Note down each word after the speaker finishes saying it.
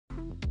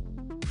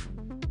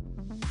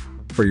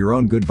For Your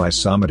Own Good by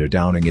Samatha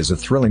Downing is a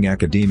thrilling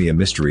academia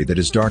mystery that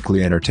is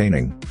darkly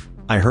entertaining.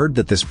 I heard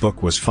that this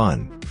book was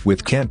fun,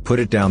 with can't put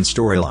it down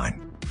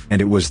storyline.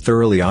 And it was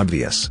thoroughly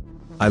obvious.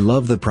 I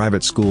love the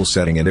private school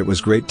setting and it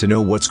was great to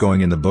know what's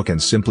going in the book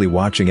and simply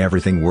watching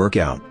everything work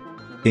out.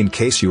 In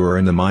case you are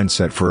in the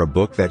mindset for a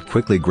book that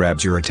quickly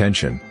grabs your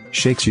attention,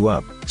 shakes you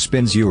up,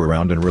 spins you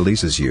around and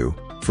releases you,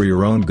 For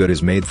Your Own Good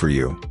is made for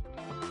you.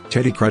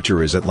 Teddy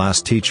Crutcher is at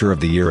last Teacher of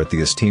the Year at the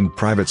esteemed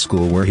private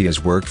school where he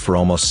has worked for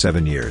almost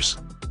 7 years.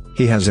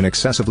 He has an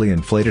excessively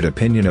inflated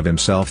opinion of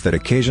himself that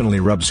occasionally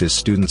rubs his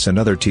students and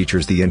other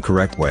teachers the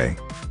incorrect way.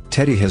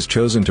 Teddy has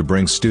chosen to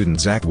bring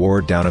student Zach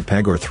Ward down a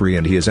peg or 3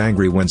 and he is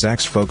angry when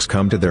Zach's folks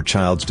come to their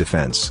child's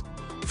defense.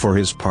 For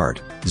his part,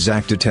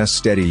 Zach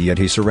detests Teddy yet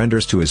he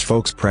surrenders to his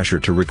folks' pressure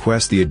to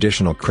request the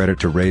additional credit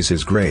to raise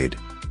his grade.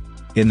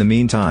 In the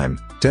meantime,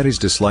 Teddy's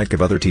dislike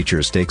of other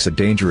teachers takes a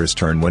dangerous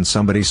turn when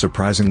somebody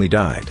surprisingly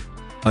died.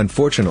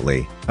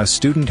 Unfortunately, a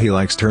student he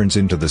likes turns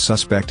into the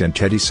suspect and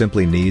Teddy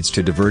simply needs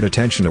to divert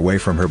attention away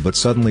from her but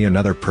suddenly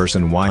another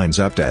person winds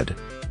up dead.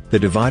 The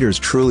dividers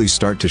truly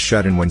start to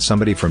shut in when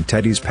somebody from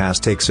Teddy's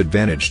past takes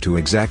advantage to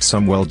exact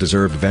some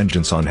well-deserved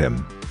vengeance on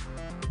him.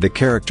 The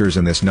characters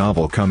in this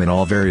novel come in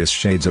all various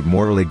shades of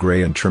morally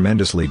gray and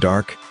tremendously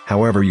dark,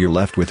 however you're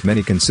left with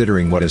many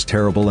considering what is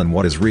terrible and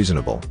what is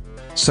reasonable.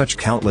 Such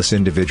countless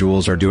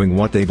individuals are doing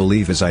what they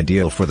believe is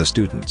ideal for the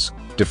students,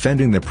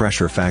 defending the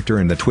pressure factor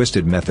and the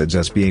twisted methods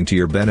as being to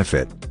your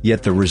benefit,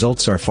 yet the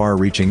results are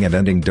far-reaching and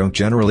ending don't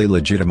generally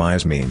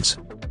legitimize means.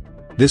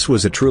 This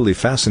was a truly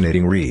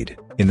fascinating read,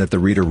 in that the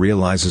reader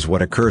realizes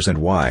what occurs and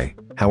why,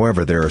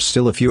 however there are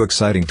still a few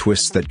exciting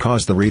twists that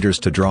cause the readers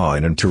to draw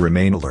in and to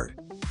remain alert.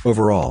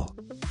 Overall,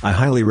 I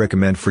highly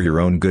recommend For Your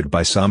Own Good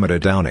by Samatha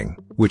Downing,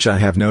 which I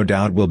have no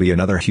doubt will be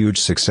another huge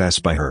success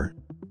by her.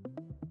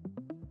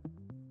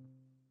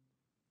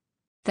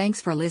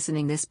 Thanks for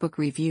listening this book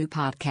review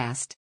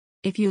podcast.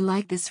 If you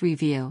like this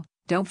review,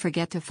 don't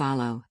forget to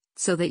follow,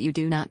 so that you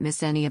do not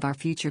miss any of our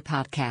future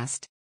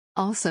podcast.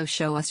 Also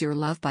show us your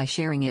love by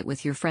sharing it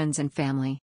with your friends and family.